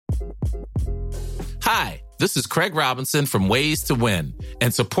Hi, this is Craig Robinson from Ways to Win,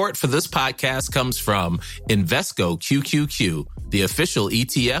 and support for this podcast comes from Invesco QQQ, the official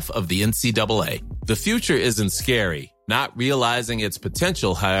ETF of the NCAA. The future isn't scary. Not realizing its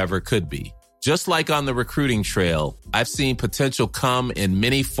potential, however, could be. Just like on the recruiting trail, I've seen potential come in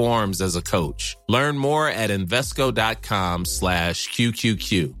many forms as a coach. Learn more at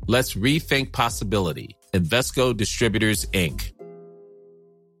Invesco.com/QQQ. Let's rethink possibility. Invesco Distributors, Inc.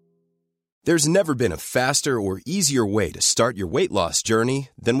 There's never been a faster or easier way to start your weight loss journey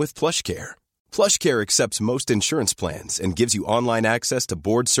than with PlushCare. PlushCare accepts most insurance plans and gives you online access to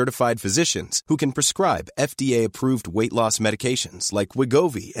board-certified physicians who can prescribe FDA-approved weight loss medications like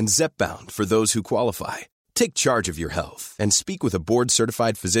Wegovy and Zepbound for those who qualify. Take charge of your health and speak with a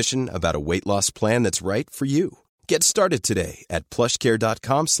board-certified physician about a weight loss plan that's right for you. Get started today at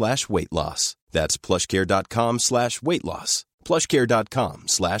plushcare.com/weight loss. That's plushcare.com/weight loss.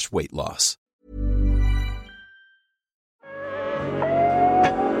 plushcare.com/weight loss.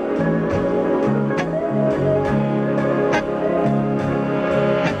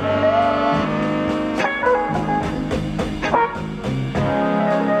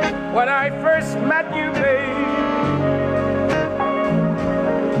 When I first met you, baby,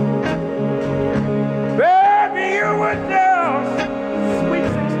 you were just sweet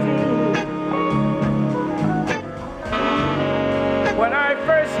 16. When I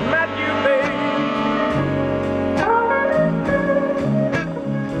first met you, baby,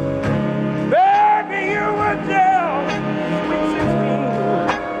 you were just sweet 16.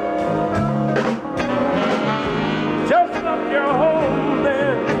 Just love your home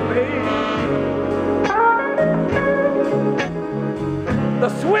then, baby. The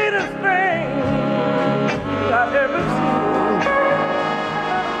sweetest thing I've ever seen.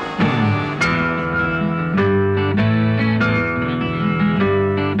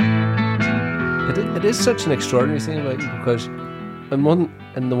 It is such an extraordinary thing about you, because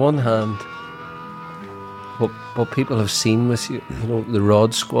on the one hand, what people have seen with you, you know, the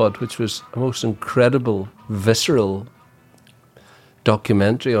Rod Squad, which was a most incredible, visceral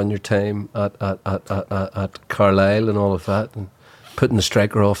documentary on your time at Carlisle and all of that, and putting the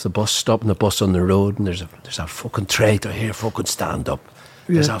striker off the bus, stopping the bus on the road, and there's a fucking traitor here, fucking stand up.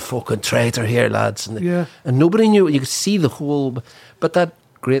 Yeah. There's a fucking traitor here, lads. And nobody knew. You could see the whole, but that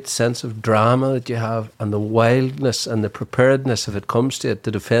great sense of drama that you have, and the wildness and the preparedness, if it comes to it, to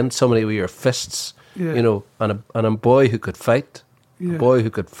defend somebody with your fists, you know, and a boy who could fight, a boy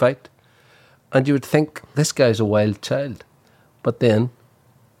who could fight. And you would think, this guy's a wild child. But then,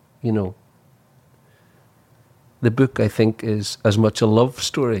 you know, the book, I think, is as much a love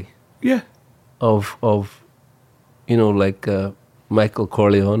story. Yeah. Of you know, like Michael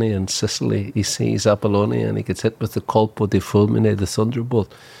Corleone in Sicily. He sees Apollonia and he gets hit with the colpo di fulmine, the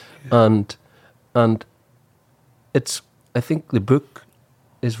thunderbolt. Yeah. And it's, I think the book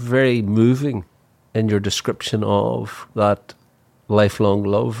is very moving in your description of that lifelong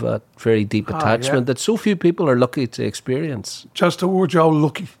love, that very deep attachment that so few people are lucky to experience. Just a word, Joe,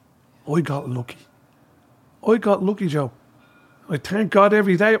 lucky. I got lucky, Joe. I thank God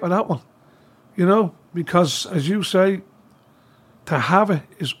every day for that one. You know, because as you say, to have it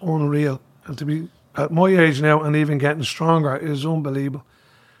is unreal. And to be at my age now and even getting stronger is unbelievable.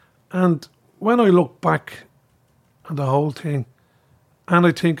 And when I look back at the whole thing, and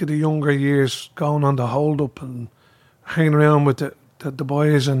I think of the younger years going on the hold-up and hanging around with the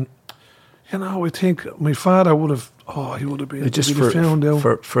boys, and, you know, I think my father would have been just found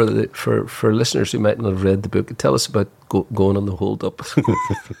out. For listeners who might not have read the book, tell us about going on the hold-up.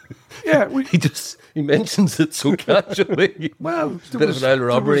 Yeah, he mentions it so casually. Well, it's a bit of an old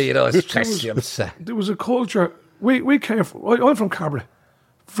robbery, you know. There was a culture. We came from. I'm from Cabra,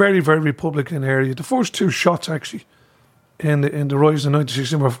 very very Republican area. The first two shots actually in the rise in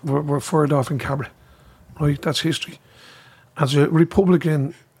 1916 were fired off in Cabra. Right, that's history. As a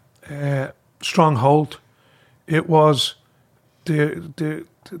Republican stronghold, it was the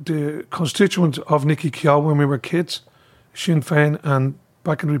constituent of Nicky Keogh when we were kids, Sinn Féin, and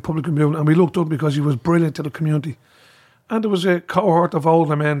back in the Republican movement, and we looked up because he was brilliant to the community. And there was a cohort of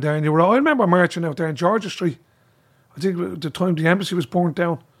older men there, and I remember marching out there in Georgia Street. I think at the time the embassy was burnt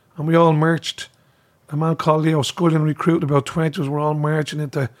down, and we all marched. A man called Leo Scullion recruited about 20 of us. Were all marching we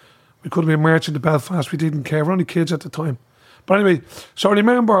could have been marching to Belfast, we didn't care, we were only kids at the time. But anyway, so I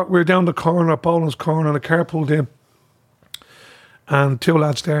remember we were down the corner at Boland's Corner, and a car pulled in, and two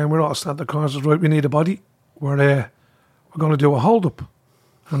lads there, and we're all standing at the corner and said, right, we need a body. We're going to do a hold-up,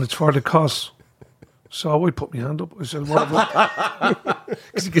 and it's for the cause. So I put my hand up. I said, what have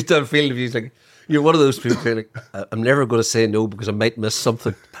Because you get that feeling of you, like, you're one of those people who like, I'm never going to say no because I might miss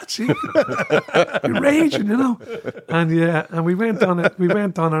something. That's it. You're raging, you know. And yeah, and we went on it. We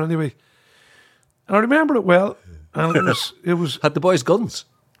went on it anyway. And I remember it well. And it was. Had the boys guns?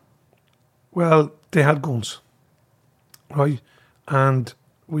 Well, they had guns, right? And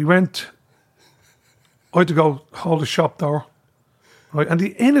we went. I had to go hold the shop door, right? And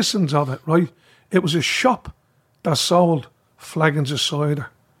the innocence of it, right? It was a shop that sold flagons of cider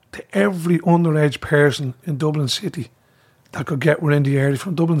to every underage person in Dublin City that could get within the area,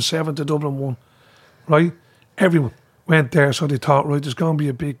 from Dublin 7 to Dublin 1, right? Everyone went there, so they thought, right, there's going to be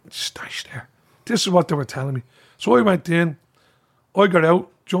a big stash there. This is what they were telling me. So I went in, I got out,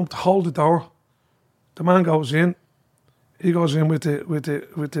 jumped, hold the door. The man goes in, he goes in with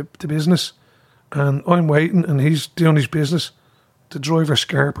the business, and I'm waiting, and he's doing his business. The driver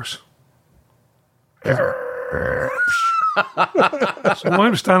scarpers. So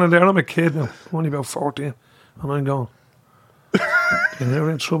I'm standing there, I'm a kid now, I'm only about 14, and I'm going, you're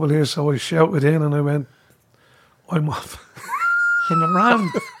in trouble here. So I shouted in and I went, I'm off. And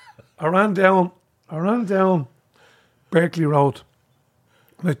I ran down Berkeley Road,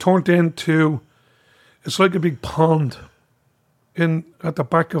 and I turned into, it's like a big pond in at the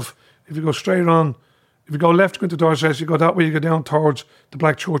back of, if you go straight on, if you go left, go into Dorset, you go that way, you go down towards the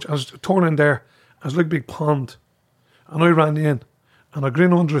Black Church. I was turning there, it was like a big pond. And I ran in, and I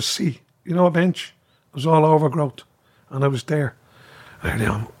grinned under a seat, you know, a bench. It was all overgrowth, and I was there. And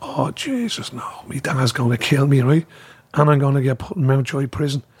I'm, oh, Jesus, no, my dad's going to kill me, right? And I'm going to get put in Mountjoy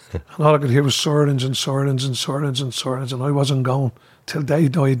prison. And all I could hear was sirens and sirens and sirens and sirens, and I wasn't going till they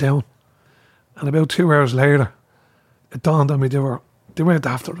died down. And about 2 hours later, it dawned on me they weren't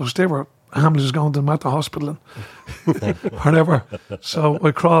after us. They were ambulances going to them at the hospital and whatever. So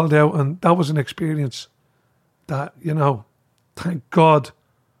I crawled out, and that was an experience that, you know, thank God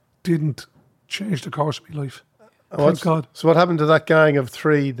didn't change the course of my life. Thank God. So what happened to that gang of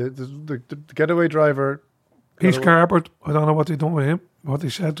three? The getaway driver? He's carpered. I don't know what they done with him, what they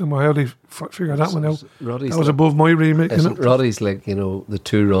said to him, or how they figured that one out. Roddy's that was above my remit. You know? Roddy's like, you know, the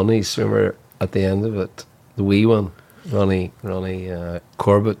two Ronnies, remember at the end of it, the wee one, Ronnie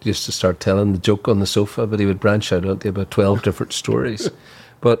Corbett used to start telling the joke on the sofa, but he would branch out into about 12 different stories.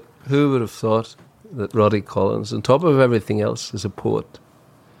 But who would have thought that Roddy Collins, on top of everything else, is a poet?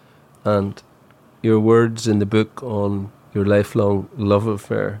 And your words in the book on your lifelong love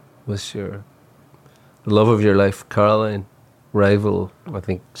affair with the love of your life, Caroline, rival, I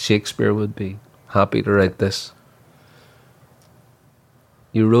think Shakespeare would be happy to write this.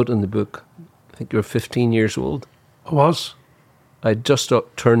 You wrote in the book, I think you were 15 years old. I was. I'd just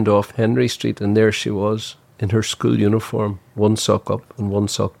turned off Henry Street, and there she was, in her school uniform, one sock up and one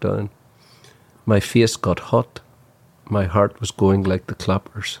sock down. My face got hot. My heart was going like the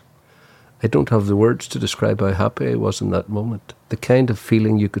clappers. I don't have the words to describe how happy I was in that moment. The kind of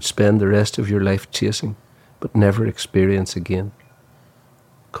feeling you could spend the rest of your life chasing, but never experience again.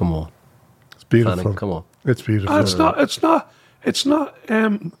 Come on. It's beautiful. Fanning, come on. It's beautiful. It's not,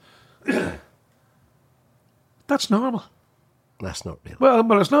 that's normal. That's not real.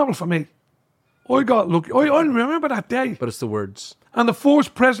 Well, it's normal for me. I got lucky. I remember that day. But it's the words. And the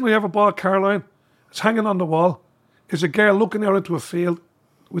first present I ever bought, Caroline, it's hanging on the wall, is a girl looking out into a field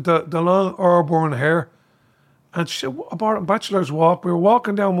with the long auburn hair. And she bought it on Bachelor's Walk. We were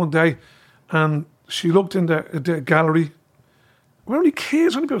walking down one day, and she looked in the gallery. We were only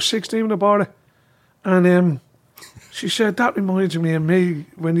kids, only about 16 when I bought it. And she said, that reminds me of me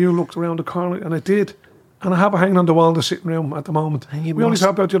when you looked around the corner. And I did. And I have it hanging on the wall in the sitting room at the moment. We only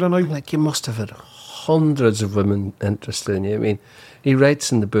talked about it the other night. Like, you must have had hundreds of women interested in you. I mean, he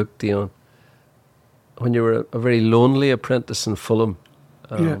writes in the book, Dion, when you were a very lonely apprentice in Fulham,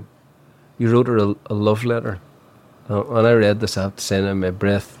 you wrote her a love letter. And I read this, I have to say, and my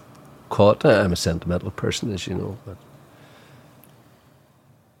breath caught. I'm a sentimental person, as you know. But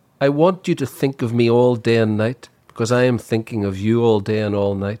I want you to think of me all day and night, because I am thinking of you all day and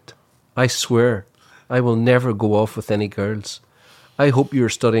all night. I swear I will never go off with any girls. I hope you're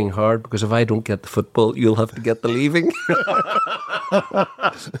studying hard, because if I don't get the football, you'll have to get the leaving.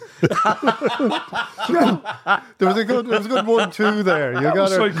 There was a good 1-2 there. You That got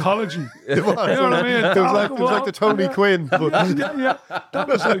was her. psychology. It was, You know what I mean? It was like the Tony Quinn. But That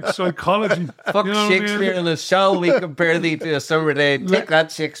was like psychology. Fuck You know what I mean? Shakespeare and shall we compare thee to a summer day? Take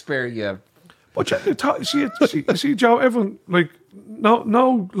that, Shakespeare, you. But see, Joe, everyone, like,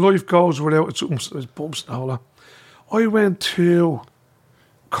 no life goes without its bumps and all that. I went to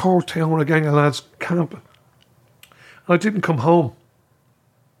Courtown with a gang of lads camping. And I didn't come home.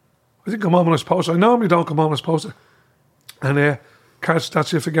 I didn't come home when I was supposed to. I normally don't come home when I was supposed to. And Carl said,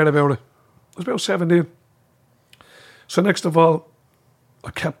 that's it, forget about it. I was about 17. So next of all,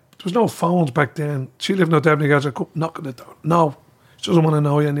 there was no phones back then. She lived in Devon Guards. I kept knocking the door. No, she doesn't want to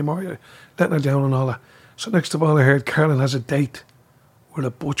know you anymore. You're letting her down and all that. So next of all, I heard Carolyn has a date with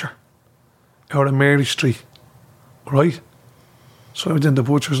a butcher out on Mary Street. Right? So I went in the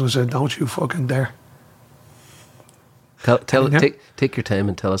butcher's and I said, don't you fucking dare. Take your time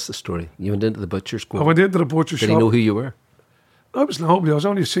and tell us the story. You went into the butcher's. I went into the butcher's shop. Did he know who you were? I was nobody. I was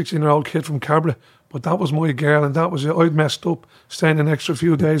only a 16-year-old kid from Cabra, but that was my girl, and that was it. I'd messed up, staying an extra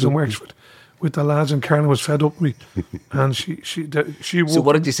few days in Wexford with the lads, and Karen was fed up with me. And she. So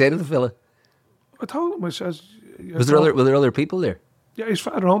what did you say to the fella? I told him. I says, were there other people there? Yeah, he's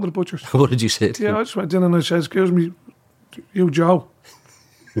father on to the butcher's. What did you say to him? I just went in and I said, excuse me, you Joe.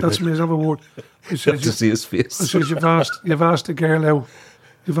 That's me. I have a word. I said, to see his face. I said, you've asked the girl out.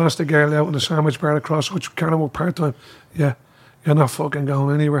 You've asked the girl out in the sandwich bar across, which Karen worked part time. Yeah. You're not fucking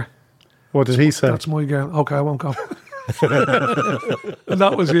going anywhere. What did he say? That's my girl. Okay, I won't go. And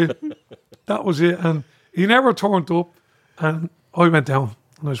that was it. That was it. And he never turned up. And I went down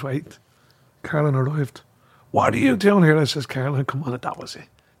and I was waiting. Carolyn arrived. What are you doing here? I says, Carolyn, come on. And that was it.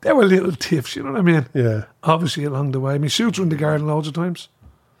 There were little tips, you know what I mean? Yeah. Obviously along the way. My suits were in the garden loads of times.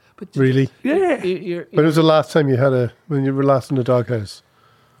 But really? Yeah. When was the last time you had when you were last in the doghouse?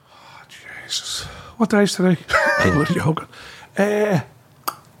 Oh, Jesus. What day is today? I'm joking. I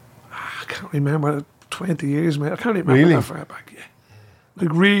can't remember. 20 years, mate. I can't remember really? That far back. Yeah, like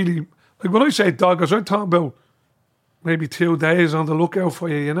really. Like when I say doggers, I'm talking about maybe 2 days on the lookout for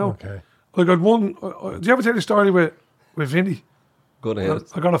you. You know. Okay. Like I'd one. Do you ever tell the story with Vinny? Go ahead.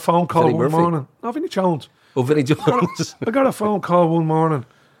 I got a phone call Vinny one Murphy? morning. No, Vinny Jones. Oh, Vinny Jones. I got a phone call one morning,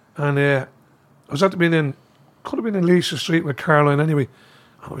 and I was at the being could have been in Lisa Street with Caroline anyway.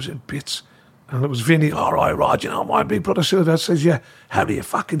 I was in bits. And it was Vinny, all right, Rod, you know, my big brother Sylvester says, yeah, how do you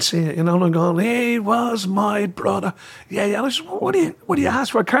fucking see it? You know, and I'm going, he was my brother. Yeah. And I said, well, what do you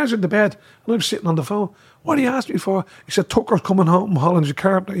ask for? Car's in the bed, and I'm sitting on the phone. What do you ask me for? He said, Tucker's coming home from Holland, your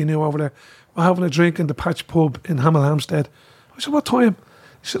carpenter you knew over there. We're having a drink in the Patch Pub in Hamel Hampstead. I said, what time?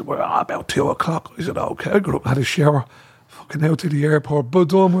 He said, well, about 2 o'clock. I said, okay. I got up and had a shower, fucking out to the airport,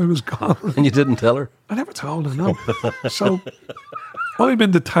 but I was gone. And you didn't tell her? I never told her, no. So I'm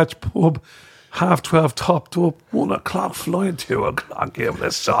in the Patch Pub, 12:30 topped up, 1 o'clock flying, 2 o'clock giving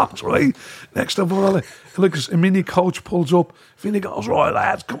the socks, right? Next of all, look, a mini coach pulls up. Vinny goes, right,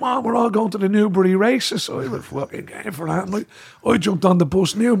 lads, come on, we're all going to the Newbury races. So I was fucking game for that. And I jumped on the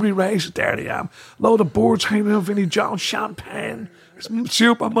bus, Newbury races, there I am. Load of boards hanging out, Vinny Jones, champagne,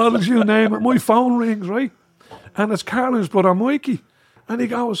 supermodels, you name it. My phone rings, right? And it's Carolyn's brother, Mikey. And he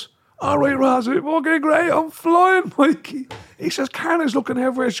goes, all right, Rosie, fucking great, I'm flying, Mikey. He says, Carolyn's looking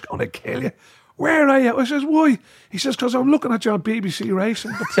everywhere, she's going to kill you. Where are you? I says, why? He says, because I'm looking at you on BBC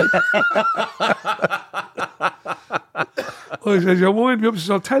Racing. I says, you wind me up. He says,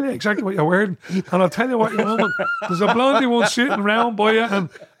 I'll tell you exactly what you're wearing, and I'll tell you what you're on. There's a blondie one sitting round by you, and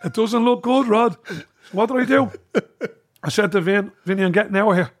it doesn't look good, Rod. So what do I do? I said to Vinny, I'm getting out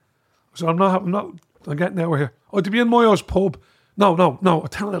of here. I said, I'm getting out of here. I had to be in my house pub. No, I'm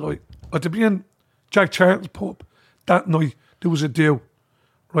telling you, like, I had to be in Jack Charlton's pub that night. There was a deal.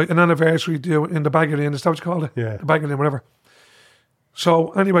 Right, an anniversary deal in the Bag of Lane. Is that what you call it? Yeah. The Bag of Lane, whatever.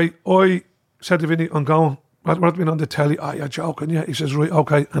 So, anyway, I said to Vinny, I'm going. We're being on the telly. Oh, you're joking, yeah. He says, right,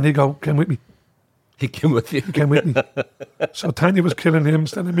 okay. And he came with me. He came with you? He came with me. So, Tanya was killing him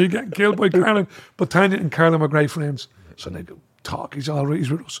instead of me getting killed by Carolyn. But Tanya and Carolyn were great friends. So, they go, talk, he's all right, he's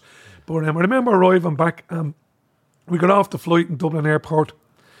with us. But I remember arriving back, we got off the flight in Dublin Airport,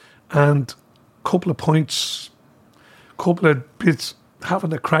 and a couple of points, couple of bits,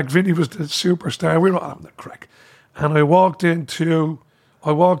 having a crack. Vinny was the superstar. We were all having a crack. And I walked into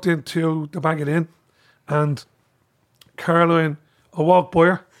the Bag of Lane, and Caroline, I walked by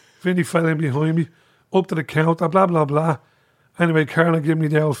her. Vinny fell in behind me, up to the counter, blah, blah, blah. Anyway, Caroline gave me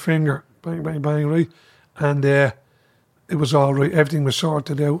the old finger, bang, bang, bang, right? And it was all right. Everything was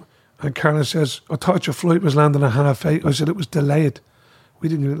sorted out. And Caroline says, I thought your flight was landing at 8:30. I said, it was delayed. We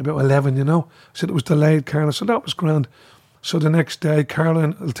didn't get it about 11, you know. I said, it was delayed, Caroline. So that was grand. So the next day,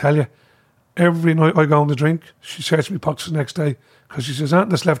 Caroline will tell you, every night I go on the drink, she searches my pockets the next day because she says, anything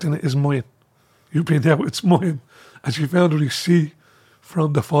that's left in it is mine. You've been there, it's mine. And she found a receipt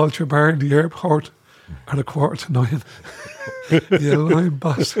from the Fulcher bar in the airport at 9:15. You lying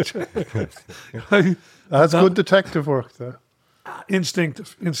bastard. That's good detective work, though.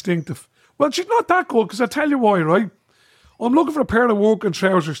 Instinctive. Well, she's not that good because I tell you why, right? I'm looking for a pair of working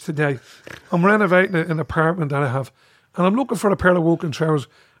trousers today. I'm renovating an apartment that I have. And I'm looking for a pair of working trousers.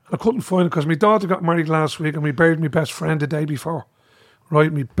 And I couldn't find it because my daughter got married last week and we buried my best friend the day before.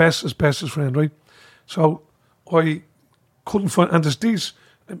 Right, my bestest friend, right? So I couldn't find, and there's these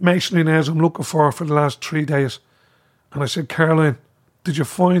masonry nails I'm looking for the last 3 days. And I said, Caroline, did you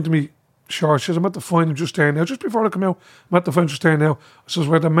find me short? She says, I'm at to find them just there now. Just before I come out, I'm at to find just there now. I says,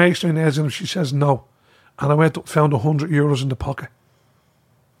 where the masonry nails in them? She says, no. And I went up, found €100 in the pocket.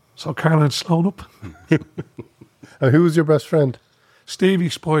 So Caroline's slowing up. And who was your best friend? Stephen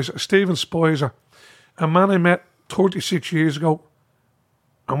Spicer. A man I met 36 years ago.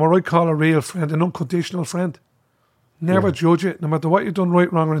 And what I call a real friend, an unconditional friend. Never judge it. No matter what you've done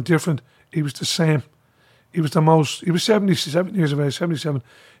right, wrong or indifferent, he was the same. He was 77 years of age, 77.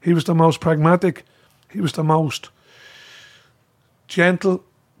 He was the most pragmatic. He was the most gentle,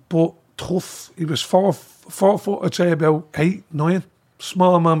 but tough. He was 4 foot, I'd say about 8, 9.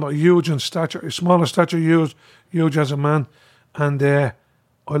 Small man, but huge in stature. Small in stature, huge as a man. And I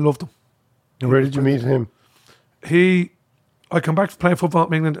loved him. And where did you meet him? I come back to playing football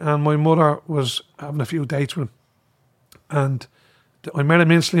in England and my mother was having a few dates with him. And I met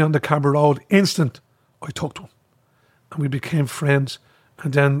him instantly on the Cabra Road. Instant, I took to him. And we became friends.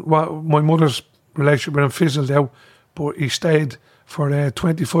 And then my mother's relationship with him fizzled out, but he stayed for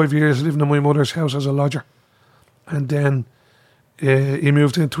 25 years living in my mother's house as a lodger. And then he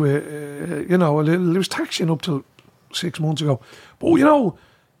moved into he was taxiing up till 6 months ago. But,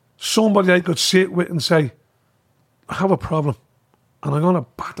 somebody I could sit with and say, I have a problem and I'm going to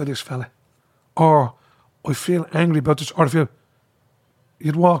batter this fella. Or I feel angry about this. Or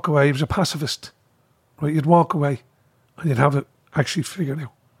you'd walk away. He was a pacifist. Right? You'd walk away and you'd have it actually figured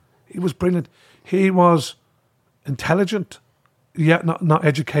out. He was brilliant. He was intelligent, yet not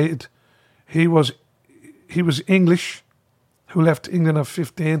educated. He was English, who left England at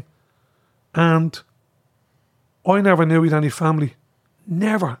 15. And I never knew he'd any family.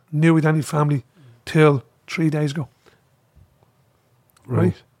 Never knew he'd any family till 3 days ago.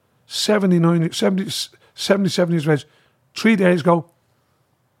 Right? 77 years of age. 3 days ago,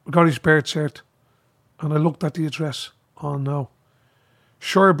 we got his birth cert. And I looked at the address. Oh no.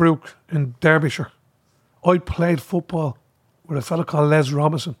 Sherbrooke in Derbyshire. I played football with a fella called Les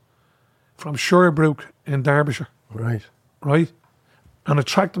Robinson from Sherbrooke in Derbyshire. Right. Right? And I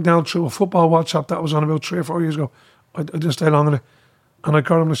tracked him down through a football WhatsApp that was on about 3 or 4 years ago. I didn't stay long in it. And I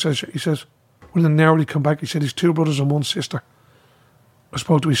got him and he says, will he narrowly come back? He said, he's 2 brothers and 1 sister. I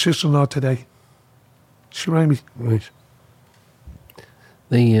spoke to his sister-in-law today. She rang me. Right.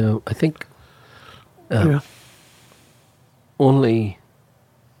 I think only,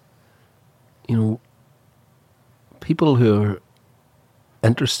 people who are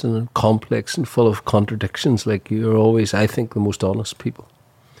interested and complex and full of contradictions like you are always, I think, the most honest people.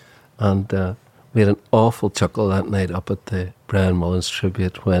 And we had an awful chuckle that night up at the Brian Mullins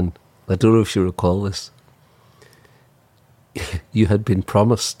tribute when, I don't know if you recall this, you had been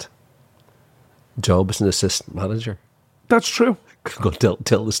promised a job as an assistant manager. That's true. Go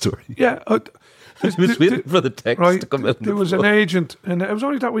tell the story. Yeah. I was waiting for the text to come in. There was an agent, and it was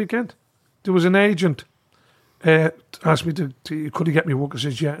only that weekend. There was an agent asked me could he get me work? I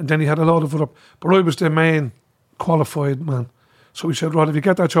said, yeah. And then he had a lot of other, but I was the main qualified man. So he said, Rod, if you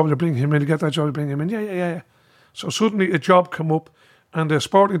get that job, you bring him in. You get that job, you bring him in. Yeah. So suddenly a job came up, and the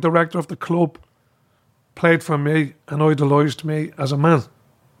sporting director of the club played for me and idolised me as a man,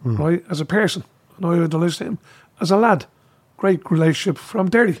 right, as a person. And I idolised him as a lad. Great relationship from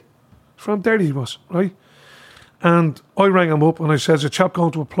Derry. From Derry he was, right? And I rang him up and I said, there's a chap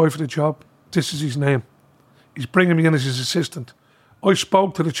going to apply for the job. This is his name. He's bringing me in as his assistant. I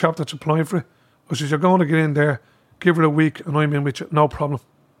spoke to the chap that's applying for it. I said, you're going to get in there, give it a week and I'm in with you. No problem.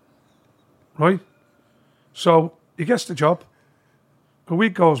 Right? So he gets the job. A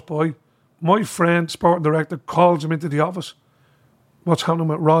week goes by. My friend, sporting director, calls him into the office. What's happening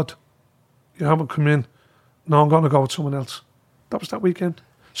with Rod? You haven't come in. No, I'm going to go with someone else. That was that weekend.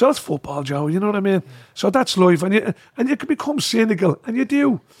 So that's football, Joe, you know what I mean? So that's life. And you can become cynical. And you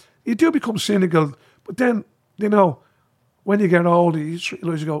do. You do become cynical. But then, when you get older, you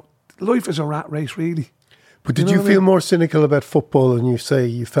realise, life is a rat race, really. But did you feel more cynical about football than you say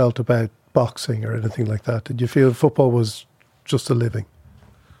you felt about boxing or anything like that? Did you feel football was just a living?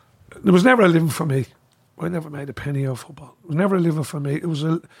 There was never a living for me. I never made a penny of football. It was never a living for me. It was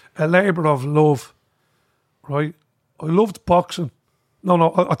a labour of love, right? I loved boxing. No,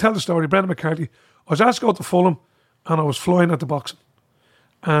 I'll tell the story. Brendan McCarthy. I was asked to go to Fulham and I was flying at the boxing.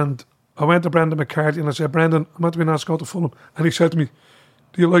 And I went to Brendan McCarthy and I said, Brendan, I'm about to be asked to go to Fulham. And he said to me,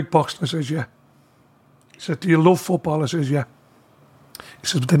 do you like boxing? I says, yeah. He said, do you love football? I says, yeah. He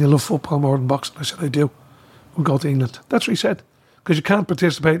says, but then you love football more than boxing. I said, I do. We'll go to England. That's what he said. because you can't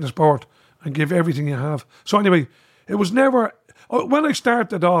participate in the sport and give everything you have. So anyway, it was never, when I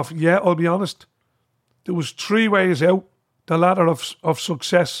started off, I'll be honest, there was 3 ways out. The ladder of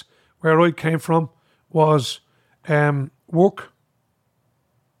success where I came from was work,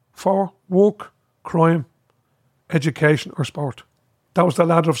 crime, education or sport. That was the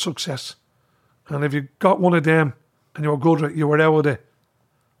ladder of success. And if you got one of them and you were good at it, you were out of it.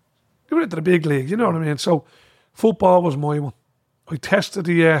 You were into the big league, you know what I mean? So football was my one. I tested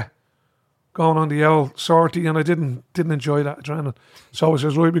the going on the old sortie and I didn't enjoy that training. So I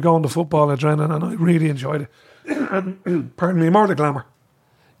says, right, we're going to football training and I really enjoyed it. And pardon me, more the glamour.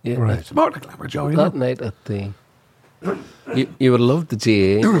 Yeah, Right. More the glamour, Joe, you that know? night at the... You would have loved the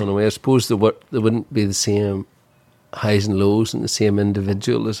GA in a way. I suppose there wouldn't be the same highs and lows and the same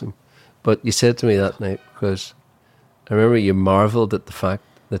individualism. But you said to me that night, because I remember you marvelled at the fact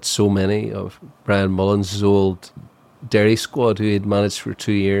that so many of Brian Mullins' old Derry squad, who he'd managed for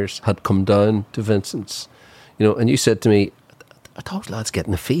 2 years, had come down to Vincent's. You know, and you said to me, "Are those lads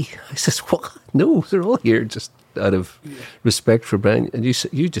getting a fee?" I says, "What? No, they're all here just out of respect for Brian." And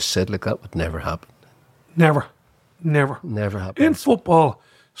you just said, like, that would never happen. Never Happen. In football,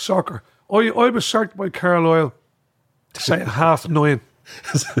 soccer, I was sacked by Carlisle to say at 9:30.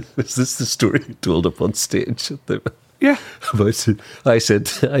 Is this the story you told up on stage? Yeah. I said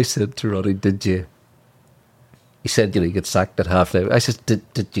to Roddy, "Did you?" He said, "You get sacked at 9:30." I said,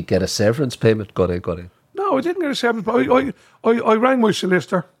 "Did you get a severance payment?" Got it. No, I didn't get a severance. But I rang my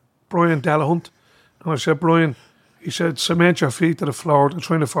solicitor, Brian Delahunt, and I said, "Brian," he said, "cement your feet to the floor. They're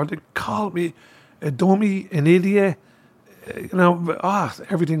trying to find." They called me a dummy, an idiot,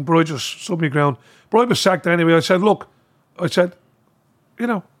 everything. But I just stood my ground. But I was sacked anyway. I said, "Look," what do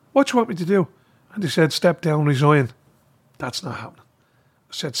you want me to do? And they said, "Step down, resign." That's not happening.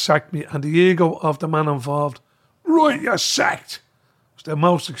 I said, "Sack me." And the ego of the man involved, "Right, you're sacked." It's the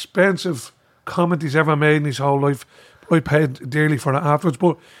most expensive comment he's ever made in his whole life. I paid dearly for it afterwards.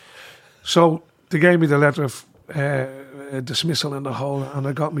 But so they gave me the letter of dismissal in the whole, and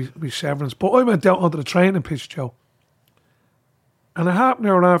I got me severance. But I went out onto the training pitch, Joe. And a half an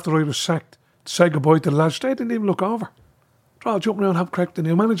hour after I was sacked to say goodbye to the lads, they didn't even look over. They're all jumping around, have cracked the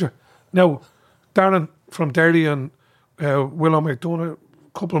new manager. Now, Darren from Derry and Willow McDonough,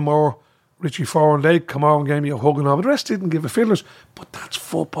 a couple more, Richie Foran, they come over and gave me a hug and all, but the rest didn't give a fiddler's. But that's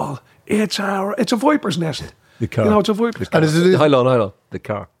football. It's a viper's nest. The car. You know, it's a viper's nest. And is it? Hold on. The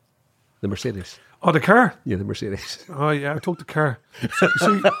car. The Mercedes. Oh, the car? Yeah, the Mercedes. Oh, yeah, I took the car. You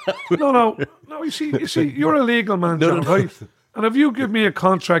see, you're a legal man, John, right? And if you give me a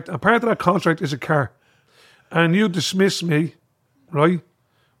contract, and part of that contract is a car, and you dismiss me, right?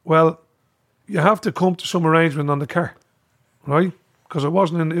 Well, you have to come to some arrangement on the car, right? Because it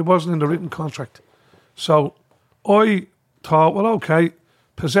wasn't in the written contract. So I thought, well, okay,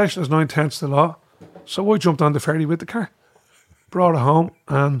 possession is 9/10 the law. So I jumped on the ferry with the car, brought it home,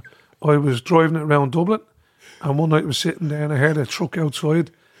 and I was driving it around Dublin. And one night I was sitting there and I heard a truck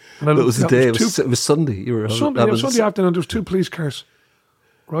outside. And It was Sunday. You were Sunday afternoon. There was 2 police cars,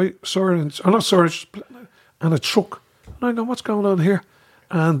 right? Sirens, not sirens, and a truck. And I go, what's going on here?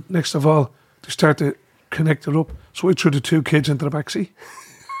 And next of all, they start to connect it up. So I threw the 2 kids into the back seat.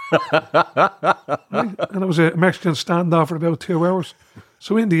 Right? And it was a Mexican standoff for about 2 hours.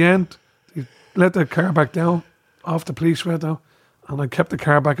 So in the end, they let the car back down, off the police radar, and I kept the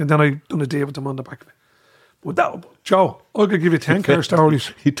car back, and then I done a deal with them on the back of it. But that, Joe, I could give you 10 car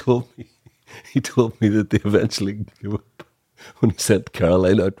stories. He told me that they eventually gave up when he sent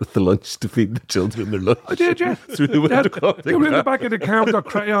Caroline out with the lunch to feed the children their lunch. I did, yeah. Through the window. They were in the back of the car with their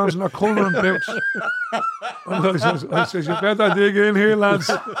crayons and their colouring boots. And I says, you better dig in here, lads.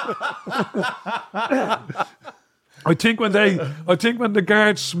 I think when the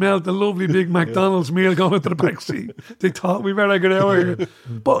guards smelled the lovely big McDonald's meal going into the back seat, they thought we better get out of here.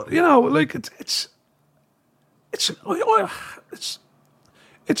 But like it's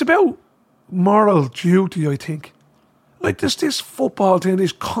about moral duty, I think. Like this football thing,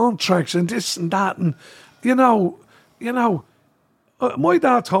 these contracts and this and that, and my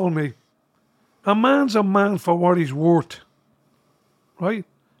dad told me, a man's a man for what he's worth, right?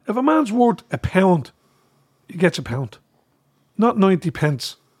 If a man's worth £1, he gets £1, not 90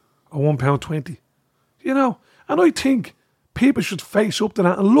 pence or £1.20, And I think people should face up to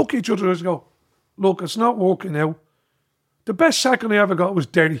that and look at each other and go, look, it's not working out. The best second I ever got was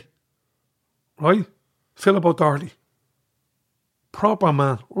Derry, right? Philip O'Doherty. Proper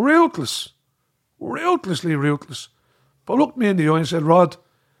man. Ruthlessly ruthless. But looked me in the eye and said, Rod,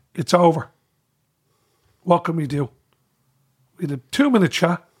 it's over. What can we do? We had a 2-minute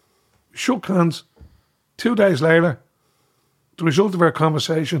chat, shook hands. 2 days later, the result of our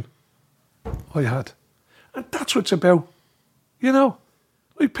conversation I had. And that's what it's about. You know,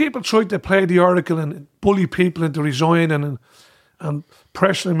 like people tried to play the oracle and bully people into resigning and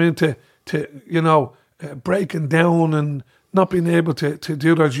pressure them into breaking down and not being able to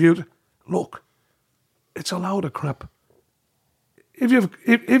do their duty. Look, it's a load of crap. If you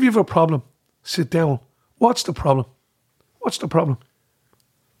have a problem, sit down. What's the problem? What's the problem?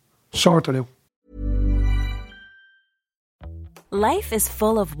 Sort it out. Life is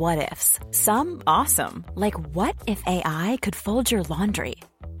full of what-ifs. Some awesome, like what if AI could fold your laundry?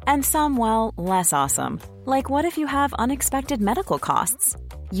 And some, well, less awesome, like what if you have unexpected medical costs?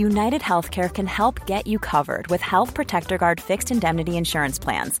 United Healthcare can help get you covered with Health Protector Guard fixed indemnity insurance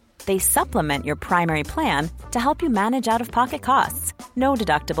plans. They supplement your primary plan to help you manage out-of-pocket costs. No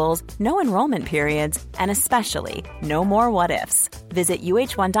deductibles, no enrollment periods, and especially no more what-ifs. Visit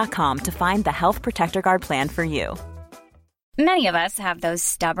uh1.com to find the Health Protector Guard plan for you. Many of us have those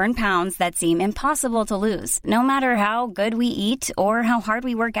stubborn pounds that seem impossible to lose, no matter how good we eat or how hard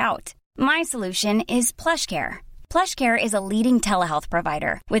we work out. My solution is PlushCare. PlushCare is a leading telehealth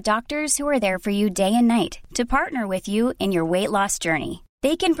provider with doctors who are there for you day and night to partner with you in your weight loss journey.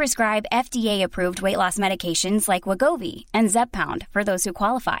 They can prescribe FDA-approved weight loss medications like Wegovy and Zepbound for those who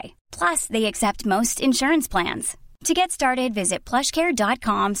qualify. Plus, they accept most insurance plans. To get started, visit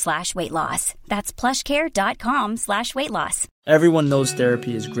plushcare.com/weightloss. That's plushcare.com/weightloss. Everyone knows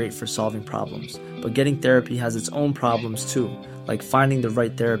therapy is great for solving problems, but getting therapy has its own problems too, like finding the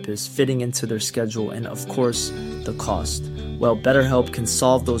right therapist, fitting into their schedule, and of course, the cost. Well, BetterHelp can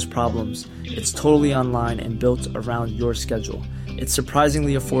solve those problems. It's totally online and built around your schedule. It's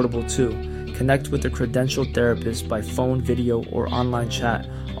surprisingly affordable too. Connect with a credentialed therapist by phone, video, or online chat,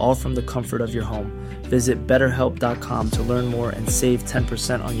 all from the comfort of your home. Visit BetterHelp.com to learn more and save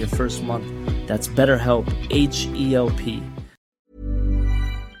 10% on your first month. That's BetterHelp, H-E-L-P.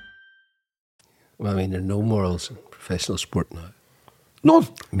 Well, I mean, there are no morals in professional sport now. None.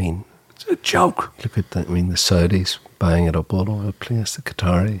 I mean, it's a joke. Look at that. I mean, the Saudis buying it up all over the place, the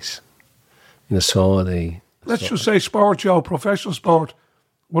Qataris. I saw the... Let's just say sport, Joe, professional sport.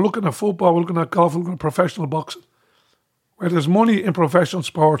 We're looking at football, we're looking at golf, we're looking at professional boxing. Where there's money in professional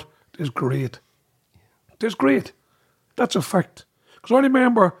sport, there's great. There's great. That's a fact. Because I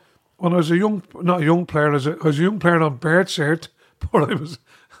remember when I was not a young player, I was a young player on birth cert, but I was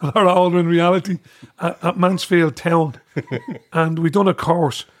a lot older in reality, at Mansfield Town. And we done a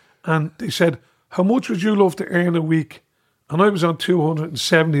course. And they said, how much would you love to earn a week? And I was on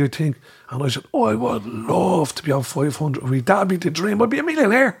 270, I think. And I said, I would love to be on 500 a week. That'd be the dream. I'd be a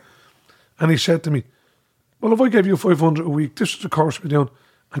millionaire. And he said to me, well, if I gave you 500 a week, this is the course we're doing,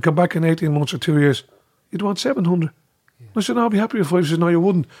 and come back in 18 months or 2 years, you'd want 700. Yeah. I said, no, I'll be happy with 5. He said, no, you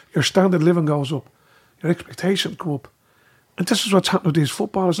wouldn't. Your standard of living goes up. Your expectations go up. And this is what's happening with these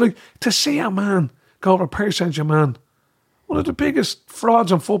footballers. Like, to see a man go to Paris Saint-Germain, one of the biggest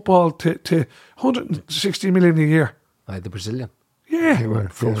frauds in football, to 160 million a year. The Brazilian. Yeah.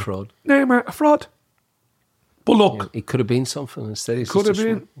 Neymar, full fraud. Neymar, a fraud. But look. Yeah, he could have been something instead. He's could have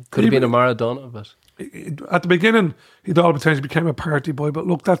been. Could have been a Maradona, but... At the beginning, he'd all potentially became a party boy, but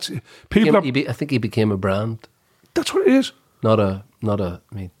look, that's... people. I think he became a brand. That's what it is. Not a... I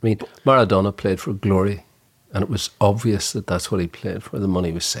mean, Maradona played for glory, and it was obvious that that's what he played for. The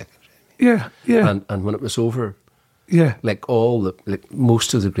money was secondary. Yeah, yeah. And when it was over... Yeah,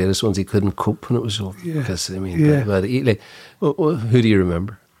 most of the greatest ones, he couldn't cope when it was over. Yeah, because I mean, yeah. Who do you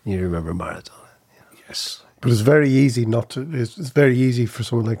remember? You remember Maradona. Yes, but it's very easy not to. It's very easy for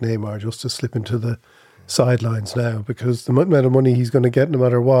someone like Neymar just to slip into the sidelines now, because the amount of money he's going to get, no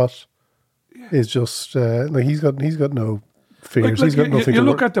matter what, is just he's got no fears. He's got nothing. You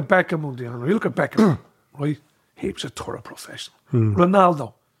look at the Beckham Mundial. You look at Beckham, right? He was a thorough professional.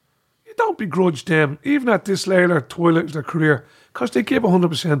 Ronaldo. You don't begrudge them, even at this later twilight of their career, because they give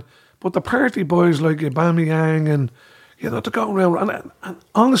 100%. But the party boys like Aubameyang and, they're going around. And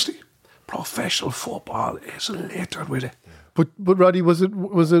honestly, professional football is littered with it. But Roddy, was it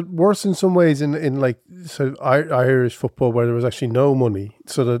worse in some ways in like Irish football, where there was actually no money,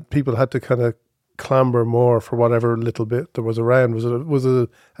 so that people had to kind of clamber more for whatever little bit there was around? Was it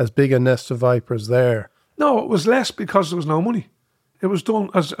as big a nest of vipers there? No, it was less because there was no money. It was done,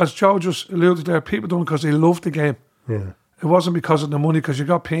 as Joe just alluded there, people done it because they loved the game. Yeah. It wasn't because of the money, because you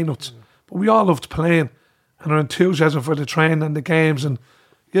got peanuts. But we all loved playing, and our enthusiasm for the training and the games, and,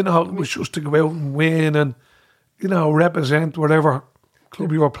 it was just to go out and win and, represent whatever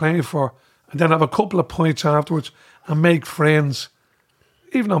club you were playing for, and then have a couple of points afterwards and make friends,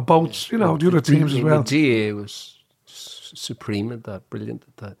 even on boats, the other teams as well. The GA was supreme at that, brilliant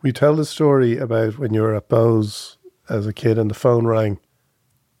at that. We tell the story about when you were at Bowes as a kid and the phone rang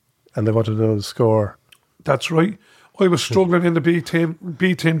and they wanted to know the score. That's right. I was struggling in the B team,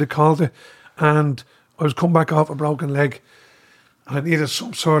 they called it, and I was coming back off a broken leg. I needed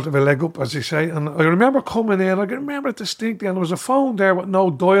some sort of a leg up, as they say. And I remember coming in, I can remember it distinctly, and there was a phone there with no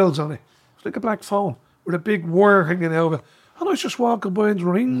dials on it. It was like a black phone with a big wire hanging out of it. And I was just walking by and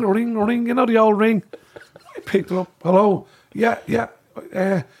ring, you know the old ring. I picked it up. Hello, yeah,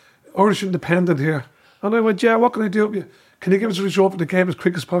 Irish Independent here. And I went, yeah, what can I do with you? Can you give us a result of the game as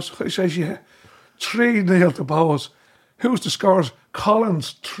quick as possible? He says, yeah. 3-0 to Bows. Who's the scorers?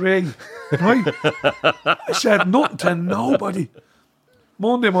 Collins, 3. Right? I said nothing to nobody.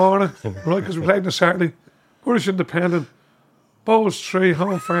 Monday morning, right, because we played on a Saturday. Irish Independent. Bows 3,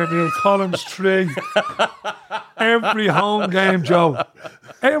 home fair meal. Collins 3. Every home game, Joe.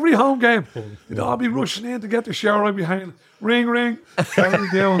 Every home game. You know, I'll be rushing in to get the shower right behind. Ring. How are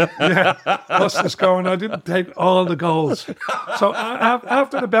you doing? Yeah. What's the score? And I didn't take all the goals. So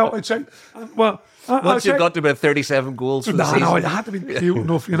after the bout, I'd say, well, once you got to about 37 goals for the season. No, it had to be cute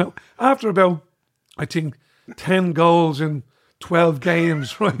enough, you know. After about, I think, 10 goals in 12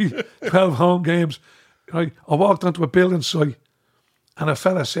 games, right? 12 home games. Right? I walked onto a building site and a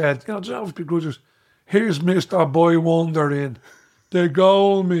fella said, you know, there's always begrudgers. Here's Mr. Boy Wonder in the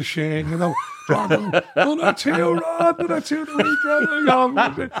goal machine, you know. Another 2, Rod, another 2 the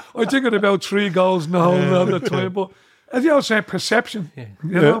weekend. I think it about 3 goals in the whole of the time, but as you all say, perception. Yeah.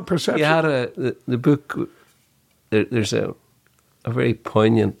 You know, perception. You had the book, there's a very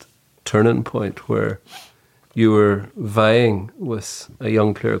poignant turning point where you were vying with a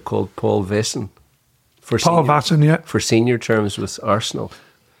young player called Paul Vasson for senior terms with Arsenal.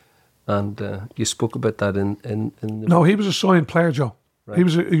 And you spoke about that in the No, he was a signed player, Joe. Right. He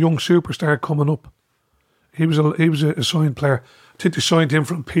was a young superstar coming up. He was a signed player. I think they signed him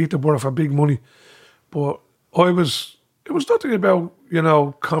from Peterborough for big money. But it was nothing about, you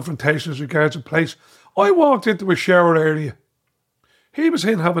know, confrontation as regards a place. I walked into a shower area. He was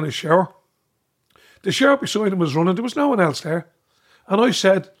in having a shower. The shower beside him was running. There was no one else there. And I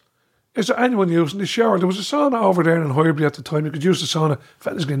said, is there anyone using the shower? There was a sauna over there in Highbury at the time. You could use the sauna.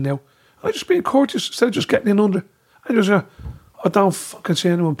 Fella's getting now. I just being courteous instead of just getting in under. I just I don't fucking see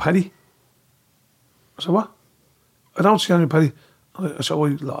anyone, Paddy. I said, what? I don't see anyone, Paddy. I said, I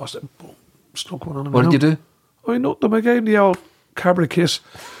lost it. Boom. Stuck one on him. What did you do? I nutted him. I gave him the old Cabra kiss.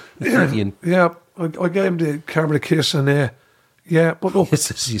 Yeah, I gave him the Cabra kiss and yeah, but look. You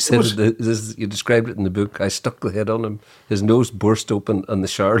said you described it in the book. I stuck the head on him. His nose burst open and the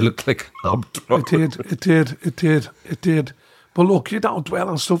shower looked like an knob truck. It did. But look, you don't dwell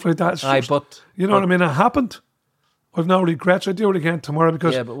on stuff like that. You know what I mean? It happened. I've no regrets. I do it again tomorrow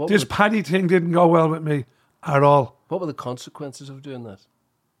because this Paddy thing didn't go well with me at all. What were the consequences of doing that?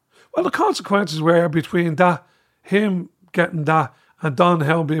 Well, the consequences were between that, him getting that, and Don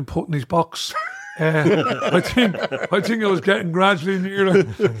Helm being put in his box. I think I was getting gradually nearer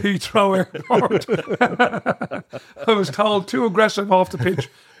Heathrow Airport. I was told too aggressive off the pitch,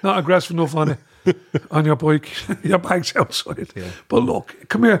 not aggressive enough on your bike. Your bike's outside. Yeah. But look,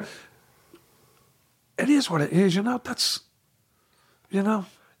 come here. It is what it is, you know. That's, you know.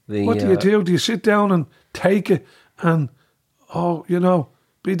 What do you do? Do you sit down and take it and,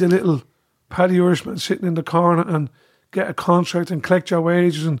 be the little Paddy Irishman sitting in the corner and get a contract and collect your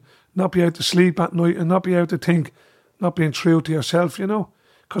wages and not be able to sleep at night and not be able to think, not being true to yourself, you know?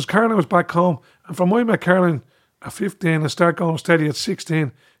 Because Caroline was back home, and from when I met Caroline at 15 and start going steady at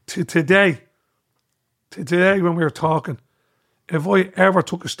 16 to today when we were talking, if I ever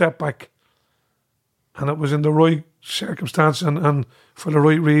took a step back and it was in the right circumstance and for the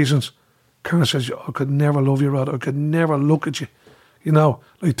right reasons, Caroline says, I could never love you, Rod. I could never look at you. You know,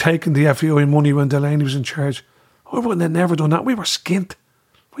 like taking the FEI money when Delaney was in charge. I wouldn't have never done that. We were skint.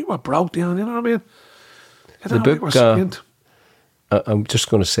 We were broke down, you know what I mean? The book, we were skint. I'm just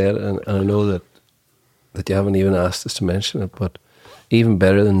going to say it, and I know that you haven't even asked us to mention it, but even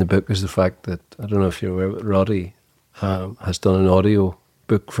better than the book is the fact that, I don't know if you're aware, but Roddy has done an audio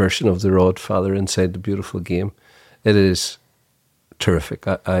book version of The Rod Father Inside the Beautiful Game. It is terrific.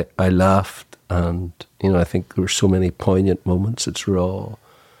 I laughed, and I think there were so many poignant moments. It's raw,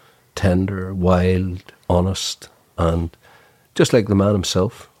 tender, wild, honest, and just like the man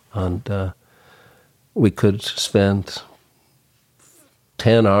himself. And we could spend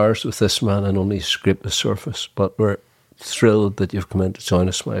 10 hours with this man and only scrape the surface, but we're thrilled that you've come in to join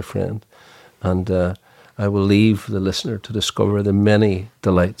us, my friend. And I will leave the listener to discover the many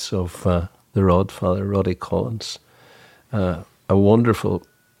delights of the Rod Father, Roddy Collins. A wonderful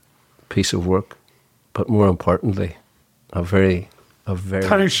piece of work, but more importantly, a very A very,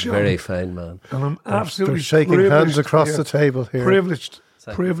 Thanks, Sean. very fine man. And I'm absolutely They're shaking privileged hands across here. the table here. Privileged.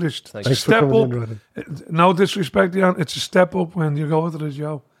 Thank you. Privileged. Thank Thanks for Step coming up. in, Roddy. No disrespect, Ian. It's a step up when you go to the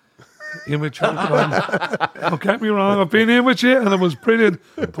Joe. In with you. Don't get me wrong. I've been in with you and it was brilliant.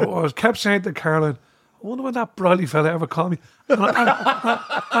 But I was kept saying to Caroline, I wonder when that brolly fella ever called me.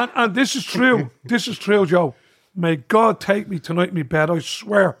 And this is true. This is true, Joe. May God take me tonight in my bed. I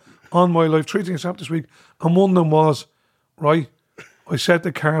swear on my life. 3 things happened this week. And one of them was, right, I said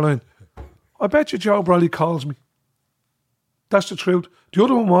to Caroline, I bet you Joe Brolly calls me. That's the truth. The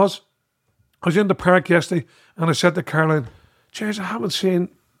other one was, I was in the park yesterday and I said to Caroline, James, I haven't seen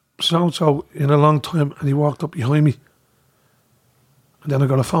so-and-so in a long time, and he walked up behind me. And then I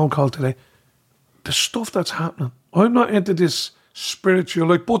got a phone call today. The stuff that's happening. I'm not into this spiritual,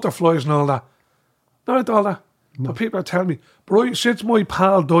 like butterflies and all that. Not into all that. But people are telling me, but right, since my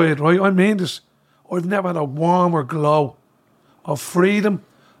pal died, right, I mean this, I've never had a warmer glow of freedom,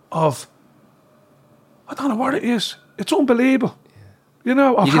 of, I don't know what it is. It's unbelievable. You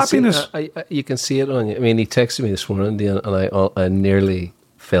know, of happiness. You can see it on you. I mean, he texted me this morning, and I nearly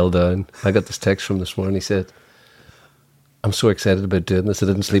fell down. I got this text from this morning. He said, I'm so excited about doing this. I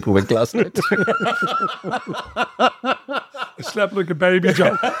didn't sleep a wink last night. I slept like a baby,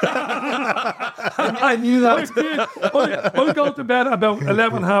 Joe. I knew that. I go to bed about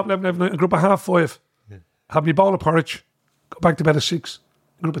 11 night, and go up at 5:30. Have my bowl of porridge. Go back to bed at 6.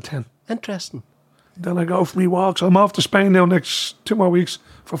 Go up at 10. Interesting. Then I go for me walks. I'm off to Spain now next 2 more weeks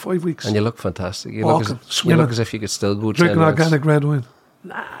for 5 weeks. And you look fantastic. You Walking, you look as if you could still go 10 drinking minutes. organic red wine.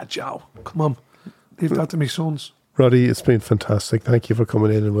 Nah, Joe, come on. Leave that to me sons. Roddy, it's been fantastic. Thank you for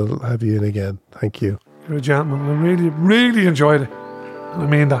coming in, and we'll have you in again. Thank you. You're a gentleman. I really, really enjoyed it. And I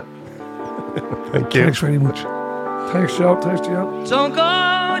mean that. Thank you. Thanks very much. Thanks, Joe. Thanks, Joe. Don't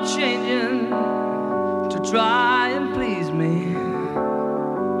go changing to try and please me.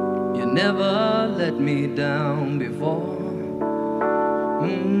 You never let me down before.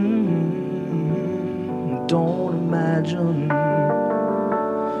 Don't imagine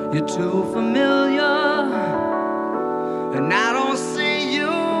you're too familiar, and I don't see you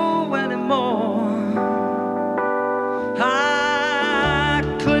anymore. I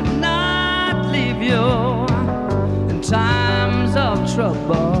could not leave you in times of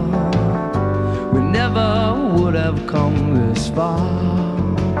trouble. We never would have come this far.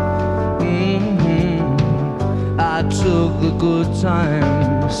 I took the good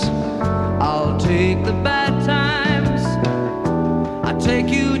times, I'll take the bad times. I take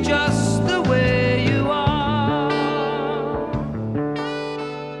you just the way you are.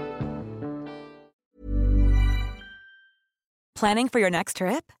 Planning for your next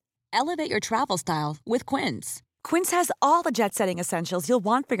trip? Elevate your travel style with Quince. Quince has all the jet-setting essentials you'll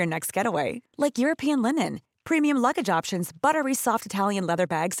want for your next getaway, like European linen, premium luggage options, buttery soft Italian leather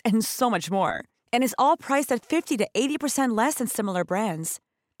bags, and so much more. And is all priced at 50 to 80% less than similar brands.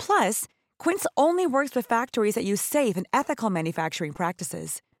 Plus, Quince only works with factories that use safe and ethical manufacturing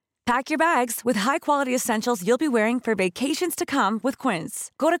practices. Pack your bags with high-quality essentials you'll be wearing for vacations to come with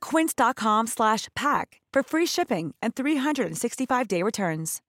Quince. Go to quince.com/pack for free shipping and 365-day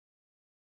returns.